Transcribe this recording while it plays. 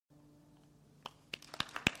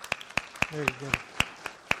Very good.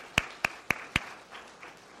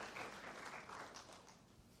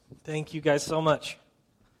 Thank you guys so much.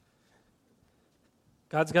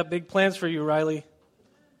 God's got big plans for you, Riley.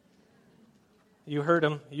 You heard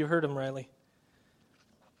him. You heard him, Riley.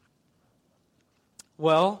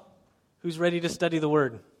 Well, who's ready to study the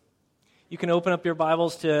Word? You can open up your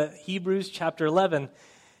Bibles to Hebrews chapter 11.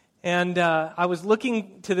 And I was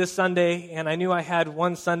looking to this Sunday, and I knew I had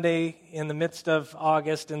one Sunday in the midst of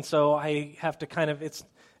August, and so I have to kind of,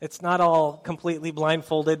 it's not all completely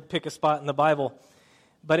blindfolded, pick a spot in the Bible.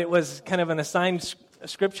 But it was kind of an assigned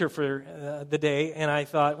scripture for the day, and I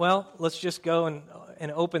thought, well, let's just go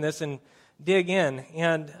and open this and dig in.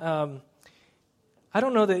 And I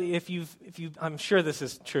don't know that if you've, I'm sure this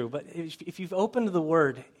is true, but if you've opened the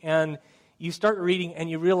Word and you start reading and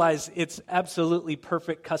you realize it's absolutely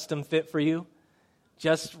perfect custom fit for you,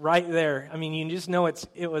 just right there. I mean, you just know it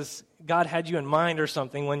was God had you in mind or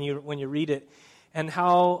something when you read it, and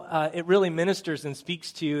how it really ministers and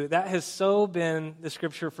speaks to you. That has so been the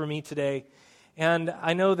scripture for me today, and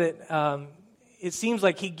I know that it seems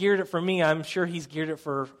like He geared it for me. I'm sure He's geared it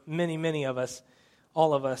for many, many of us,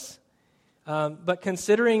 all of us. But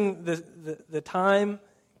considering the time,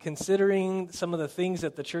 considering some of the things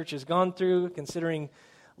that the church has gone through, considering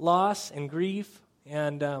loss and grief,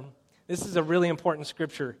 and this is a really important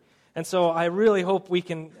scripture. And so I really hope we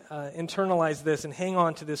can internalize this and hang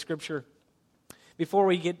on to this scripture. Before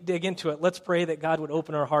we dig into it, let's pray that God would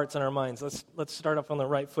open our hearts and our minds. Let's start off on the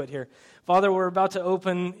right foot here. Father, we're about to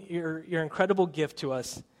open your incredible gift to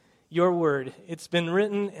us, your word. It's been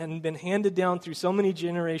written and been handed down through so many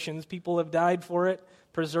generations. People have died for it,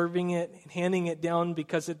 preserving it and handing it down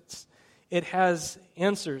because it has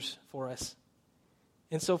answers for us.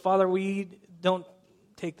 And so, Father, we don't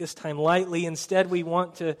take this time lightly. Instead, we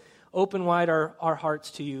want to open wide our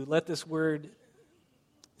hearts to you. Let this word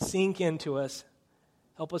sink into us.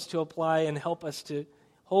 Help us to apply and help us to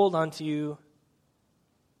hold on to you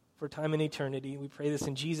for time and eternity. We pray this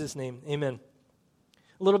in Jesus' name. Amen.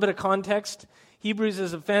 A little bit of context. Hebrews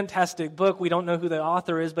is a fantastic book. We don't know who the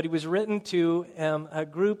author is, but he was written to a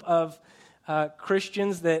group of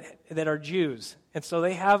Christians that are Jews. And so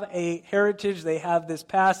they have a heritage, they have this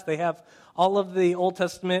past, they have all of the Old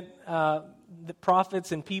Testament the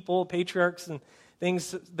prophets and people, patriarchs and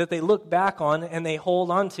things that they look back on and they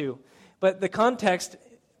hold on to. But the context,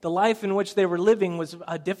 the life in which they were living was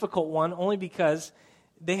a difficult one only because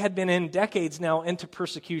they had been in decades now into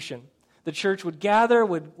persecution. The church would gather,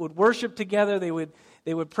 would worship together, they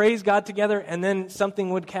would praise God together, and then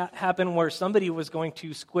something would happen where somebody was going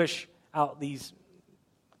to squish out these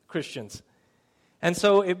Christians. And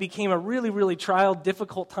so it became a really, really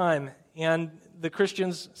difficult time, and the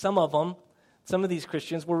Christians, some of these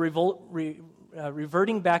Christians were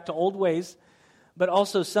reverting back to old ways, but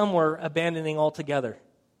also some were abandoning altogether.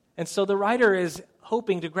 And so the writer is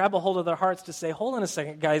hoping to grab a hold of their hearts to say, hold on a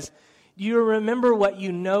second, guys, do you remember what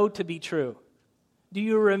you know to be true? Do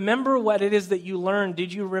you remember what it is that you learned?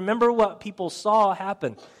 Did you remember what people saw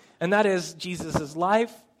happen? And that is Jesus'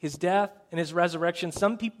 life, His death, and His resurrection.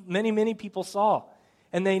 Many people saw,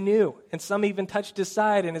 and they knew. And some even touched His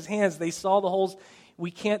side and His hands. They saw the holes.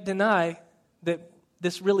 We can't deny that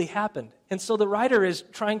this really happened. And so the writer is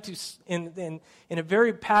trying to, in a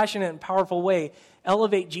very passionate and powerful way,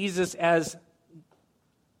 elevate Jesus as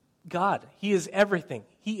God. He is everything.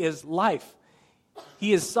 He is life.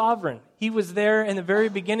 He is sovereign. He was there in the very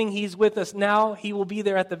beginning. He's with us now. He will be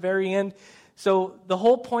there at the very end. So the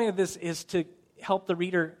whole point of this is to help the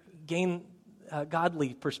reader gain a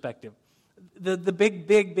godly perspective. The big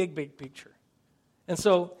picture. And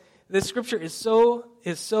so this scripture is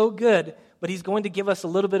so good, but he's going to give us a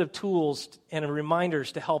little bit of tools and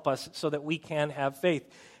reminders to help us so that we can have faith.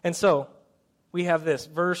 And so we have this,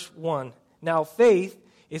 verse 1. Now faith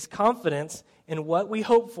is confidence in what we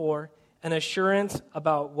hope for and assurance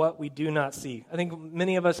about what we do not see. I think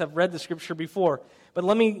many of us have read the scripture before, but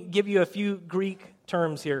let me give you a few Greek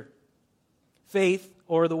terms here. Faith,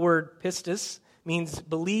 or the word pistis, means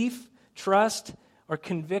belief, trust, or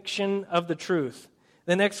conviction of the truth.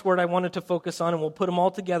 The next word I wanted to focus on, and we'll put them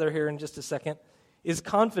all together here in just a second, is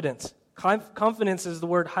confidence. Confidence is the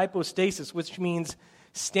word hypostasis, which means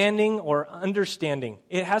standing or understanding.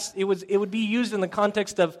 It would be used in the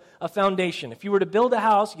context of a foundation. If you were to build a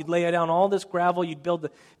house, you'd lay down all this gravel, you'd build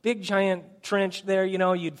the big giant trench there,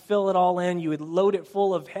 you'd fill it all in, you would load it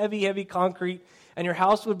full of heavy concrete, and your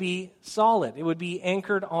house would be solid. It would be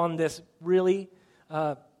anchored on this really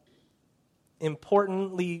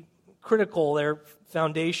importantly critical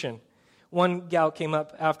foundation. One gal came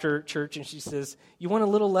up after church and she says, "You want a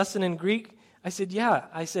little lesson in Greek?" I said, "Yeah."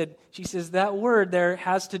 She says, "That word there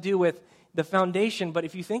has to do with the foundation, but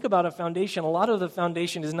if you think about a foundation, a lot of the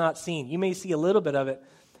foundation is not seen. You may see a little bit of it.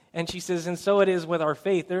 And she says, and so it is with our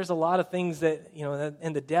faith. There's a lot of things that,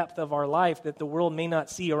 in the depth of our life that the world may not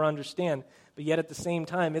see or understand, but yet at the same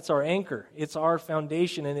time, it's our anchor. It's our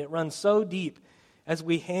foundation, and it runs so deep as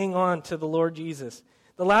we hang on to the Lord Jesus.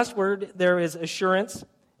 The last word there is assurance,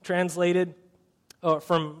 translated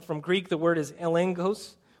from Greek, the word is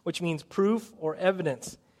elengos, which means proof or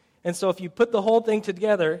evidence. And so if you put the whole thing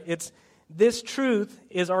together, it's this truth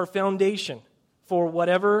is our foundation for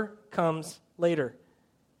whatever comes later.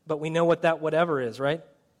 But we know what that whatever is, right?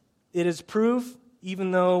 It is proof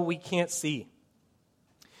even though we can't see.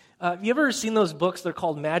 Have you ever seen those books? They're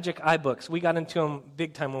called Magic Eye books. We got into them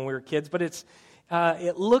big time when we were kids, but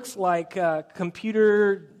it looks like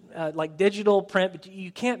computer, like digital print, but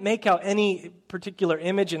you can't make out any particular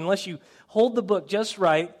image unless you hold the book just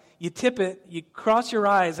right, you tip it, you cross your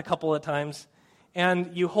eyes a couple of times,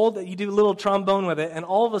 and you hold it, you do a little trombone with it, and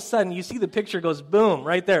all of a sudden you see the picture goes boom,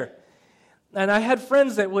 right there. And I had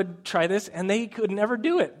friends that would try this, and they could never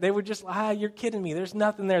do it. They would just, you're kidding me. There's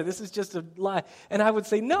nothing there. This is just a lie. And I would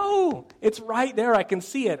say, no, it's right there. I can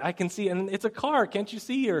see it. And it's a car. Can't you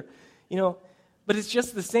see? But it's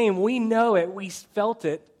just the same. We know it. We felt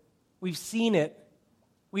it. We've seen it.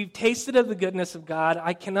 We've tasted of the goodness of God.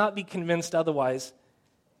 I cannot be convinced otherwise.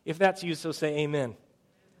 If that's you, so say amen.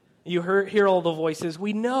 You hear all the voices.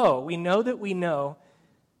 We know that we know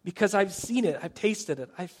because I've seen it. I've tasted it.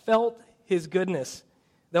 I felt His goodness.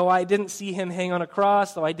 Though I didn't see Him hang on a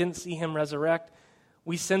cross, though I didn't see Him resurrect,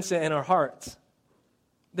 we sense it in our hearts.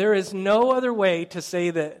 There is no other way to say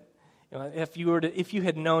that. If you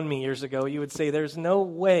had known me years ago, you would say there's no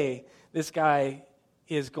way this guy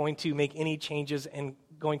is going to make any changes and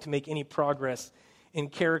going to make any progress in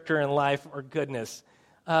character and life or goodness.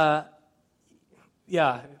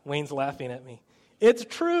 Yeah, Wayne's laughing at me. It's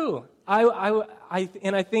true.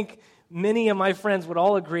 I think many of my friends would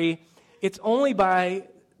all agree. It's only by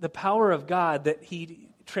the power of God that He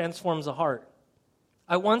transforms a heart.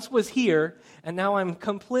 I once was here, and now I'm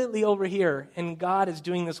completely over here, and God is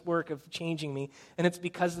doing this work of changing me, and it's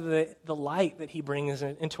because of the light that He brings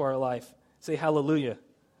into our life. Say hallelujah.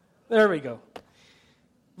 There we go.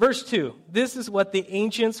 Verse 2, this is what the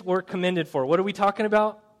ancients were commended for. What are we talking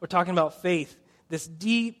about? We're talking about faith, this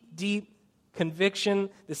deep, deep conviction,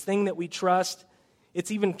 this thing that we trust.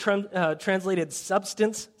 It's even translated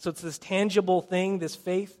substance, so it's this tangible thing, this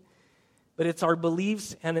faith. But it's our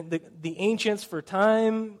beliefs, and the ancients for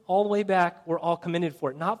time, all the way back, were all commended for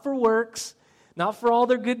it. Not for works, not for all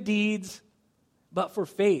their good deeds, but for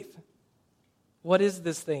faith. What is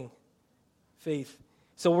this thing? Faith.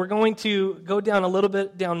 So we're going to go down a little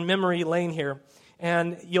bit down memory lane here,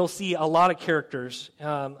 and you'll see a lot of characters.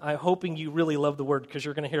 I'm hoping you really love the word because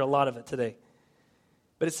you're going to hear a lot of it today.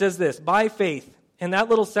 But it says this, by faith. And that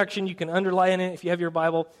little section, you can underline it if you have your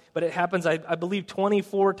Bible, but it happens, I believe,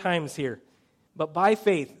 24 times here. But by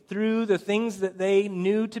faith, through the things that they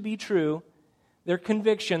knew to be true, their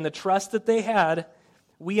conviction, the trust that they had,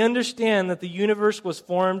 we understand that the universe was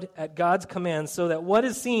formed at God's command so that what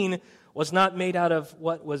is seen was not made out of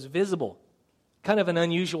what was visible. Kind of an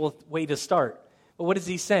unusual way to start. But what is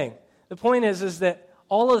he saying? The point is that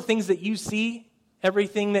all of the things that you see,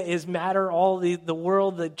 everything that is matter, all the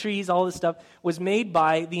world, the trees, all this stuff, was made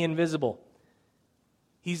by the invisible.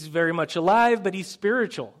 He's very much alive, but he's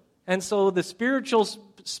spiritual. And so the spiritual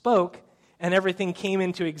spoke, and everything came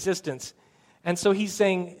into existence. And so he's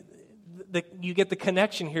saying, you get the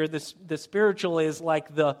connection here. The spiritual is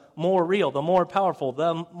like the more real, the more powerful,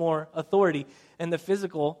 the more authority. And the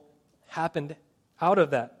physical happened out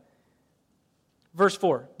of that. Verse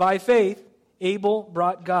 4, by faith, Abel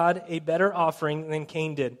brought God a better offering than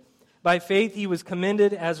Cain did. By faith he was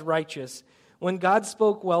commended as righteous. When God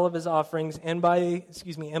spoke well of his offerings, and by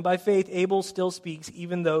faith Abel still speaks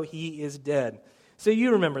even though he is dead. So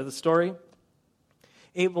you remember the story.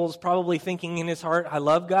 Abel's probably thinking in his heart, I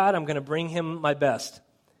love God, I'm going to bring him my best.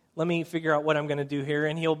 Let me figure out what I'm going to do here.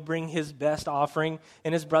 And he'll bring his best offering.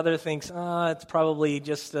 And his brother thinks, it's probably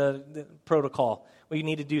just the protocol. We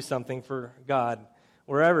need to do something for God.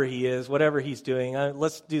 Wherever he is, whatever he's doing,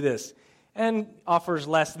 let's do this. And offers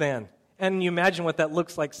less than. And you imagine what that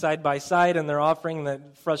looks like side by side, and they're offering the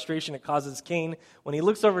frustration it causes Cain when he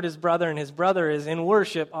looks over at his brother, and his brother is in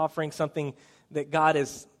worship offering something that God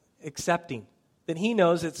is accepting, that he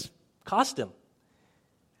knows it's cost him.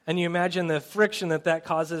 And you imagine the friction that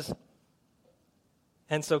causes,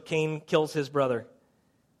 and so Cain kills his brother.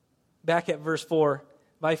 Back at verse 4,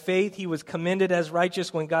 by faith he was commended as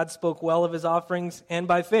righteous when God spoke well of his offerings, and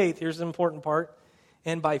by faith, here's the important part,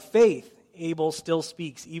 and by faith Abel still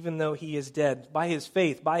speaks, even though he is dead. By his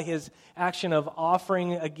faith, by his action of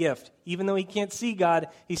offering a gift. Even though he can't see God,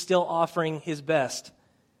 he's still offering his best.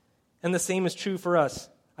 And the same is true for us.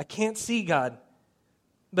 I can't see God,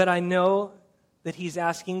 but I know that he's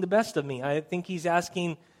asking the best of me. I think he's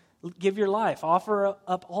asking, give your life, offer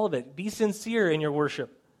up all of it. Be sincere in your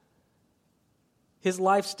worship. His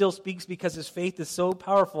life still speaks because his faith is so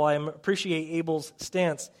powerful. I appreciate Abel's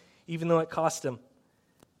stance, even though it cost him.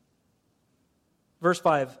 Verse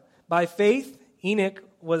 5, by faith, Enoch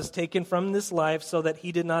was taken from this life so that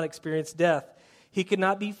he did not experience death. He could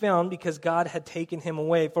not be found because God had taken him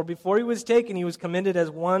away. For before he was taken, he was commended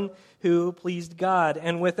as one who pleased God.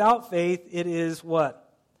 And without faith, it is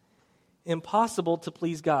what? Impossible to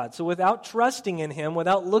please God. So without trusting in him,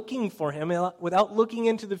 without looking for him, without looking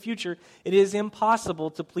into the future, it is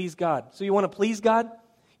impossible to please God. So you want to please God?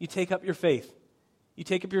 You take up your faith. You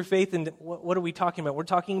take up your faith, and what are we talking about? We're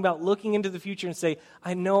talking about looking into the future and say,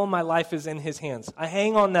 I know my life is in his hands. I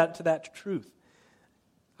hang on to that truth.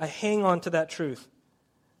 I hang on to that truth.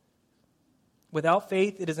 Without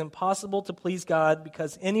faith, it is impossible to please God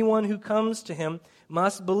because anyone who comes to him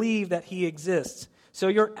must believe that he exists. So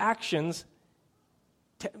your actions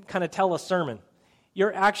kind of tell a sermon.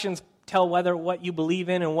 Your actions tell whether what you believe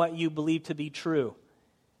in and what you believe to be true.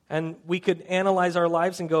 And we could analyze our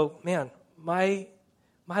lives and go, man, my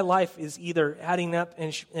life is either adding up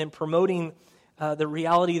and promoting the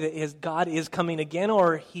reality that God is coming again,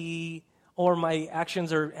 or my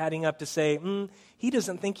actions are adding up to say, he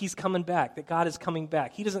doesn't think he's coming back, that God is coming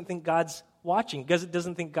back. He doesn't think God's watching,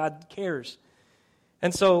 doesn't think God cares.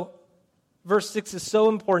 And so verse 6 is so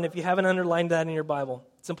important if you haven't underlined that in your Bible.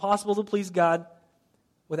 It's impossible to please God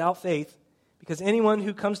without faith because anyone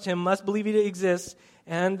who comes to him must believe he exists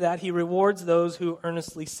and that he rewards those who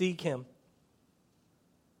earnestly seek him.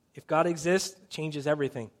 If God exists, it changes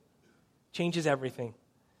everything. Changes everything.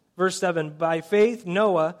 Verse 7, by faith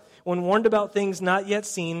Noah, when warned about things not yet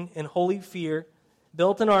seen, in holy fear,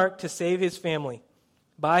 built an ark to save his family.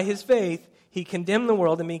 By his faith, he condemned the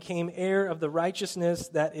world and became heir of the righteousness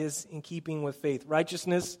that is in keeping with faith.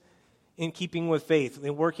 Righteousness in keeping with faith,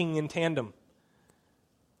 working in tandem.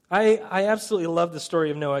 I absolutely love the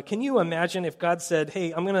story of Noah. Can you imagine if God said,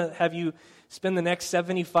 hey, I'm going to have you spend the next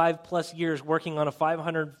 75 plus years working on a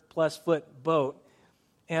 500 plus foot boat,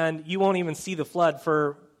 and you won't even see the flood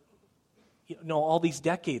for all these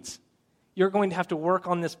decades. You're going to have to work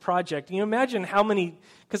on this project. Can you imagine how many,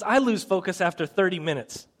 because I lose focus after 30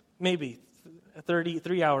 minutes, maybe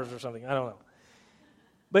 33 hours or something, I don't know.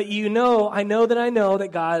 But I know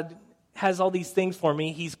that God has all these things for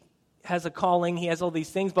me. He has a calling, he has all these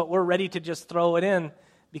things, but we're ready to just throw it in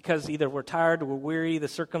because either we're tired, we're weary, the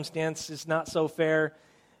circumstance is not so fair.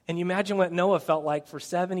 And you imagine what Noah felt like for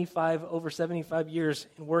over 75 years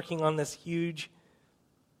in working on this huge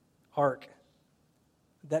ark.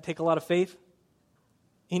 Did that take a lot of faith?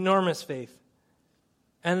 Enormous faith.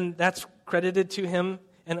 And that's credited to him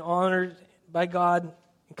and honored by God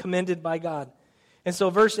and commended by God. And so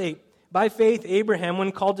verse 8, by faith Abraham,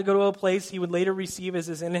 when called to go to a place he would later receive as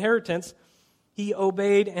his inheritance, he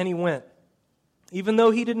obeyed and he went. Even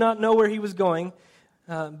though he did not know where he was going,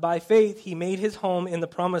 by faith he made his home in the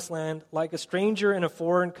promised land like a stranger in a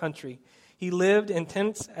foreign country. He lived in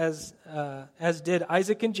tents as did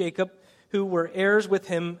Isaac and Jacob, who were heirs with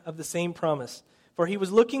him of the same promise. For he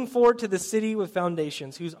was looking forward to the city with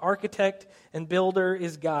foundations, whose architect and builder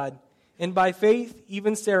is God. And by faith,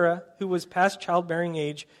 even Sarah, who was past childbearing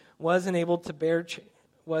age, was enabled to bear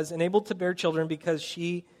children because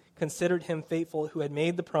she considered him faithful who had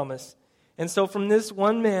made the promise. And so from this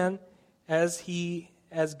one man, as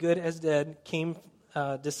good as dead, came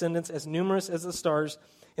descendants as numerous as the stars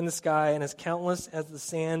in the sky and as countless as the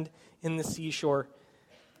sand in the seashore.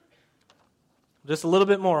 Just a little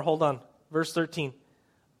bit more, hold on. Verse 13.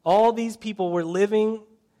 All these people were living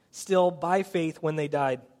still by faith when they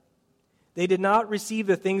died. They did not receive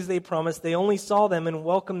the things they promised. They only saw them and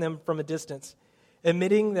welcomed them from a distance,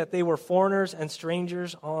 admitting that they were foreigners and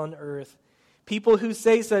strangers on earth. People who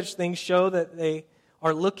say such things show that they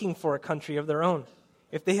are looking for a country of their own.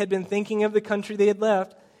 If they had been thinking of the country they had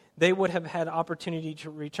left, they would have had opportunity to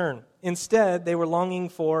return. Instead, they were longing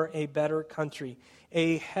for a better country,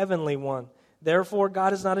 a heavenly one. Therefore,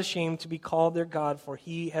 God is not ashamed to be called their God, for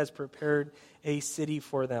he has prepared a city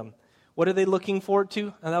for them. What are they looking forward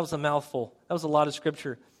to? And that was a mouthful. That was a lot of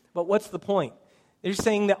scripture. But what's the point? They're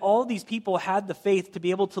saying that all these people had the faith to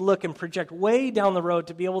be able to look and project way down the road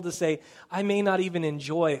to be able to say, I may not even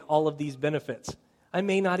enjoy all of these benefits. I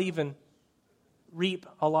may not even reap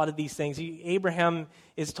a lot of these things. Abraham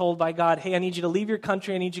is told by God, hey, I need you to leave your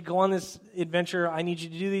country. I need you to go on this adventure. I need you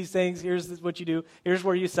to do these things. Here's what you do. Here's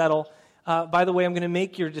where you settle. By the way, I'm going to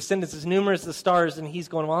make your descendants as numerous as the stars. And he's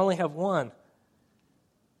going, well, I only have one.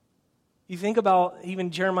 You think about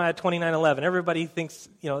even Jeremiah 29:11. Everybody thinks,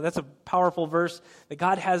 that's a powerful verse, that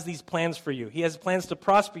God has these plans for you. He has plans to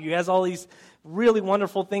prosper you. He has all these really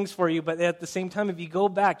wonderful things for you. But at the same time, if you go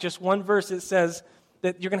back just one verse, it says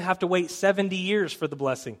that you're going to have to wait 70 years for the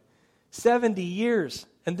blessing. 70 years.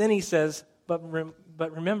 And then he says, but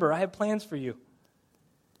remember, I have plans for you.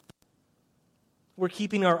 We're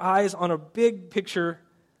keeping our eyes on a big picture,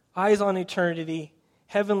 eyes on eternity,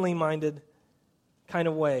 heavenly minded kind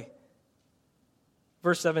of way.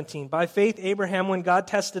 Verse 17, by faith Abraham, when God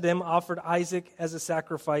tested him, offered Isaac as a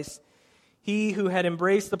sacrifice. He who had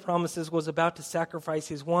embraced the promises was about to sacrifice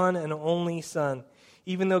his one and only son,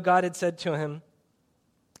 even though God had said to him,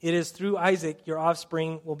 it is through Isaac your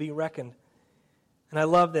offspring will be reckoned. And I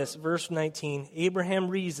love this, verse 19, Abraham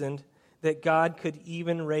reasoned that God could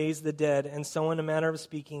even raise the dead, and so in a manner of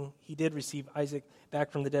speaking, he did receive Isaac back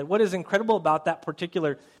from the dead. What is incredible about that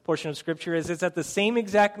particular portion of Scripture is it's at the same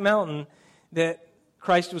exact mountain that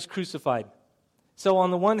Christ was crucified. So on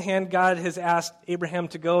the one hand, God has asked Abraham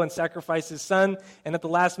to go and sacrifice his son, and at the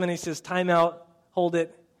last minute he says, time out, hold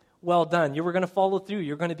it, well done. You were going to follow through,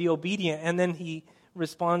 you're going to be obedient, and then he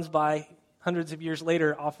responds by hundreds of years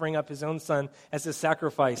later offering up his own son as a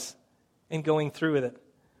sacrifice and going through with it.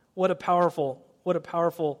 What a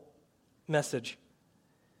powerful message.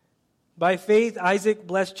 By faith, Isaac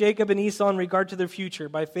blessed Jacob and Esau in regard to their future.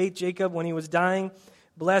 By faith, Jacob, when he was dying,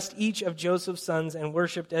 blessed each of Joseph's sons and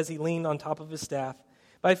worshipped as he leaned on top of his staff.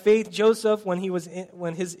 By faith, Joseph, when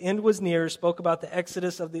his end was near, spoke about the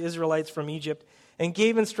exodus of the Israelites from Egypt and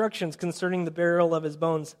gave instructions concerning the burial of his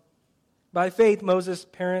bones. By faith, Moses'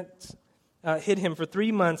 parents hid him for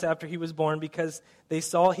 3 months after he was born because they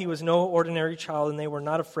saw he was no ordinary child and they were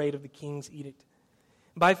not afraid of the king's edict.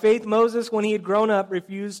 By faith, Moses, when he had grown up,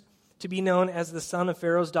 refused to be known as the son of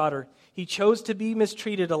Pharaoh's daughter. He chose to be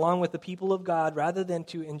mistreated along with the people of God rather than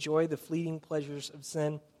to enjoy the fleeting pleasures of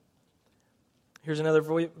sin. Here's another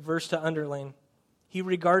verse to underline. He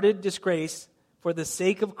regarded disgrace for the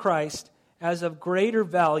sake of Christ as of greater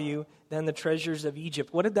value than the treasures of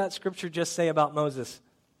Egypt. What did that scripture just say about Moses?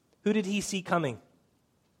 Who did he see coming?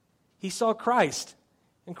 He saw Christ.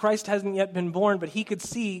 And Christ hasn't yet been born, but he could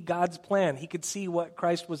see God's plan. He could see what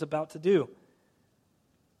Christ was about to do.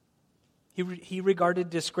 He regarded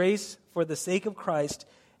disgrace for the sake of Christ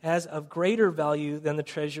as of greater value than the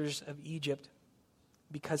treasures of Egypt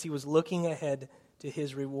because he was looking ahead to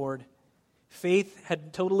his reward. Faith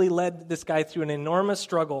had totally led this guy through an enormous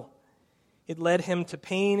struggle. It led him to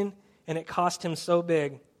pain, and it cost him so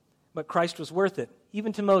big. But Christ was worth it,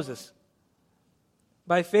 even to Moses.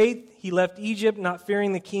 By faith, he left Egypt, not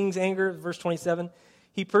fearing the king's anger. Verse 27,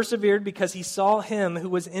 he persevered because he saw him who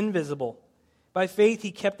was invisible. By faith,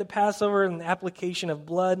 he kept the Passover and the application of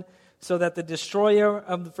blood so that the destroyer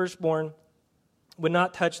of the firstborn would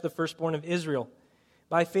not touch the firstborn of Israel.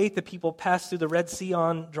 By faith, the people passed through the Red Sea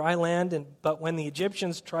on dry land, but when the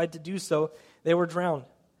Egyptians tried to do so, they were drowned.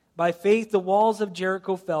 By faith, the walls of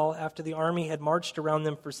Jericho fell after the army had marched around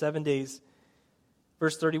them for 7 days.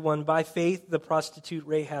 Verse 31, by faith, the prostitute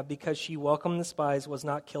Rahab, because she welcomed the spies, was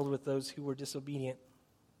not killed with those who were disobedient.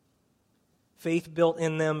 Faith built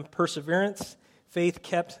in them perseverance. Faith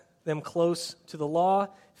kept them close to the law.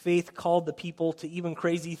 Faith called the people to even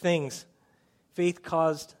crazy things. Faith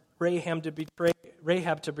caused Rahab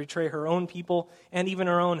to betray her own people and even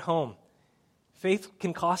her own home. Faith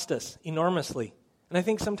can cost us enormously. And I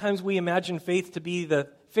think sometimes we imagine faith to be the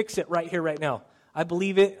fix it right here, right now. I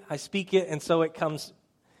believe it, I speak it, and so it comes.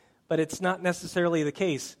 But it's not necessarily the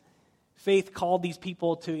case. Faith called these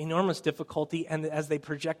people to enormous difficulty, and as they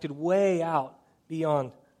projected way out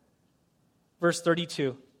beyond. Verse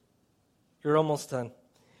 32, you're almost done.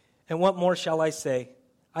 And what more shall I say?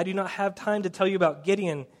 I do not have time to tell you about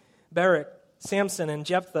Gideon, Barak, Samson, and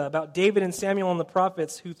Jephthah, about David and Samuel and the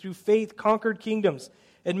prophets, who through faith conquered kingdoms,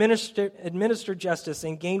 administered justice,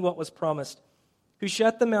 and gained what was promised, who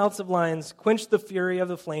shut the mouths of lions, quenched the fury of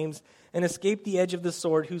the flames, and escaped the edge of the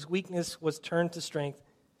sword, whose weakness was turned to strength,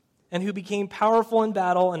 and who became powerful in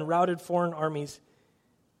battle and routed foreign armies.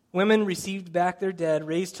 Women received back their dead,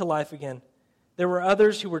 raised to life again. There were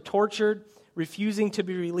others who were tortured, refusing to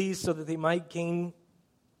be released so that they might gain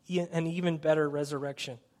an even better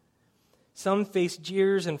resurrection. Some faced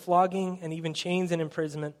jeers and flogging and even chains and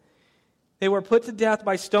imprisonment. They were put to death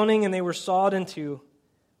by stoning, and they were sawed in two.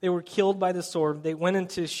 They were killed by the sword. They went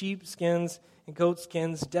into sheepskins and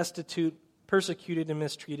goatskins, destitute, persecuted, and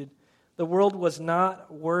mistreated. The world was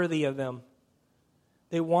not worthy of them.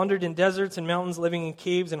 They wandered in deserts and mountains, living in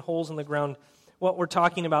caves and holes in the ground. What we're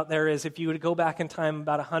talking about there is, if you were to go back in time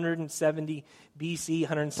about 170 BC,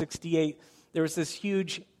 168, there was this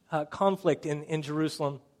huge conflict in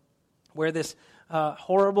Jerusalem where this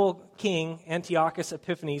horrible king, Antiochus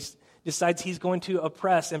Epiphanes, decides he's going to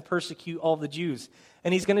oppress and persecute all the Jews.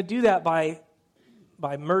 And he's going to do that by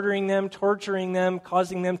murdering them, torturing them,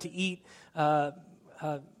 causing them to eat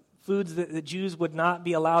foods that the Jews would not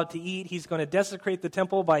be allowed to eat. He's going to desecrate the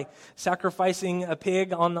temple by sacrificing a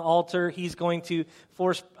pig on the altar. He's going to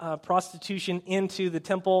force prostitution into the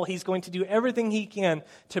temple. He's going to do everything he can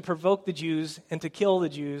to provoke the Jews and to kill the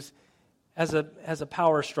Jews as a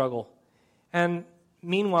power struggle. And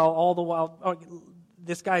meanwhile, all the while,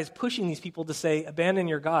 this guy is pushing these people to say, abandon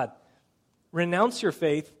your God. Renounce your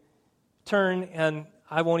faith, turn, and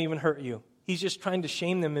I won't even hurt you. He's just trying to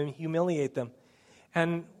shame them and humiliate them.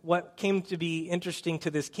 And what came to be interesting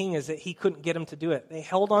to this king is that he couldn't get them to do it. They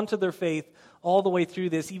held on to their faith all the way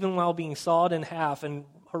through this, even while being sawed in half and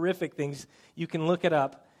horrific things. You can look it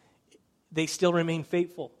up. They still remain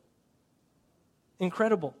faithful.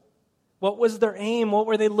 Incredible. What was their aim? What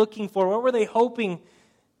were they looking for? What were they hoping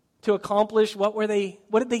to accomplish? What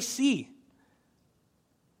did they see?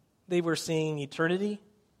 They were seeing eternity.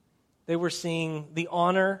 They were seeing the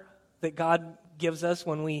honor that God gives us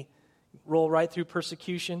when we roll right through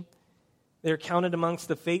persecution. They're counted amongst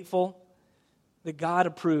the faithful, that God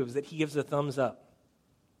approves, that he gives a thumbs up.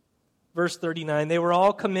 Verse 39, they were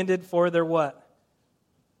all commended for their what?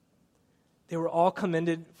 They were all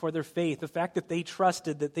commended for their faith, the fact that they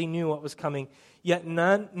trusted, that they knew what was coming. Yet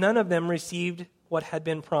none of them received what had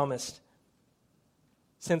been promised,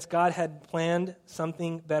 since God had planned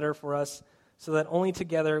something better for us, so that only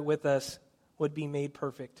together with us would be made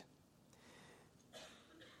perfect.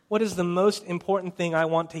 What is the most important thing I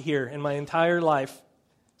want to hear in my entire life?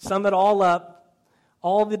 Sum it all up,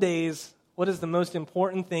 all the days. What is the most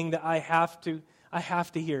important thing that I have to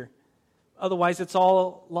hear? Otherwise, it's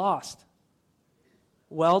all lost.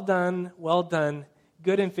 Well done,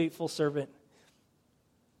 good and faithful servant.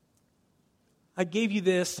 I gave you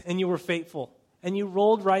this, and you were faithful, and you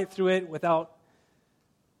rolled right through it without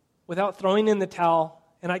throwing in the towel.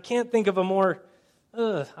 And I can't think of a more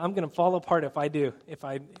I'm going to fall apart if I do, if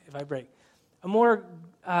I break. A more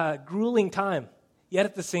grueling time. Yet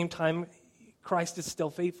at the same time, Christ is still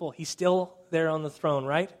faithful. He's still there on the throne,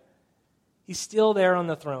 right? He's still there on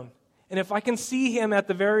the throne. And if I can see him at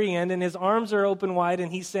the very end and his arms are open wide and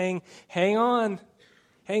he's saying, hang on.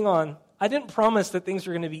 I didn't promise that things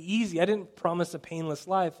were going to be easy. I didn't promise a painless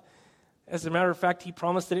life. As a matter of fact, he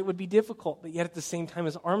promised that it would be difficult. But yet at the same time,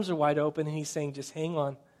 his arms are wide open and he's saying, just hang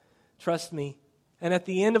on. Trust me. And at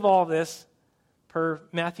the end of all this, per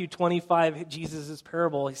Matthew 25, Jesus'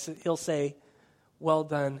 parable, he'll say, well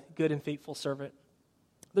done, good and faithful servant.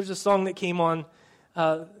 There's a song that came on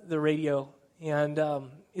the radio, and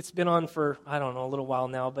it's been on for, a little while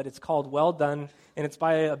now, but it's called Well Done, and it's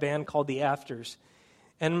by a band called The Afters.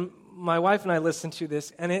 And my wife and I listened to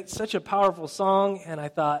this, and it's such a powerful song, and I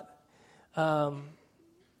thought,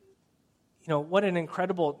 what an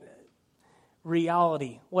incredible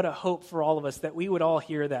reality, what a hope for all of us, that we would all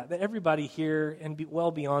hear that everybody here and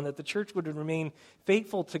well beyond, that the church would remain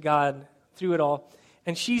faithful to God through it all.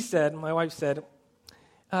 And my wife said,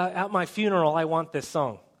 at my funeral, I want this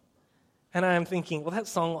song. And I'm thinking, well, that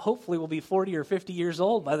song hopefully will be 40 or 50 years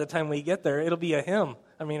old by the time we get there. It'll be a hymn,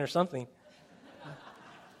 or something.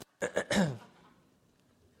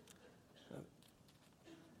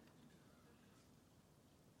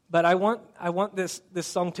 But I want this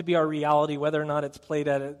song to be our reality, whether or not it's played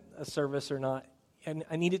at a service or not. And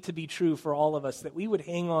I need it to be true for all of us, that we would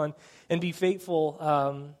hang on and be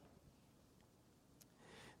faithful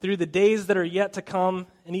through the days that are yet to come,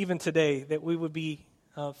 and even today, that we would be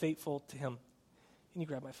faithful to him. Can you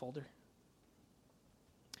grab my folder?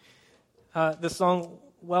 The song,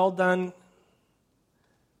 Well Done,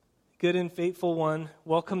 Good and Faithful One,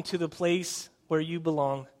 welcome to the place where you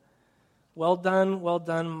belong. Well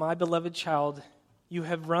done, my beloved child. You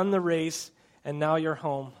have run the race, and now you're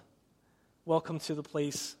home. Welcome to the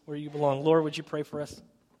place where you belong. Lord, would you pray for us?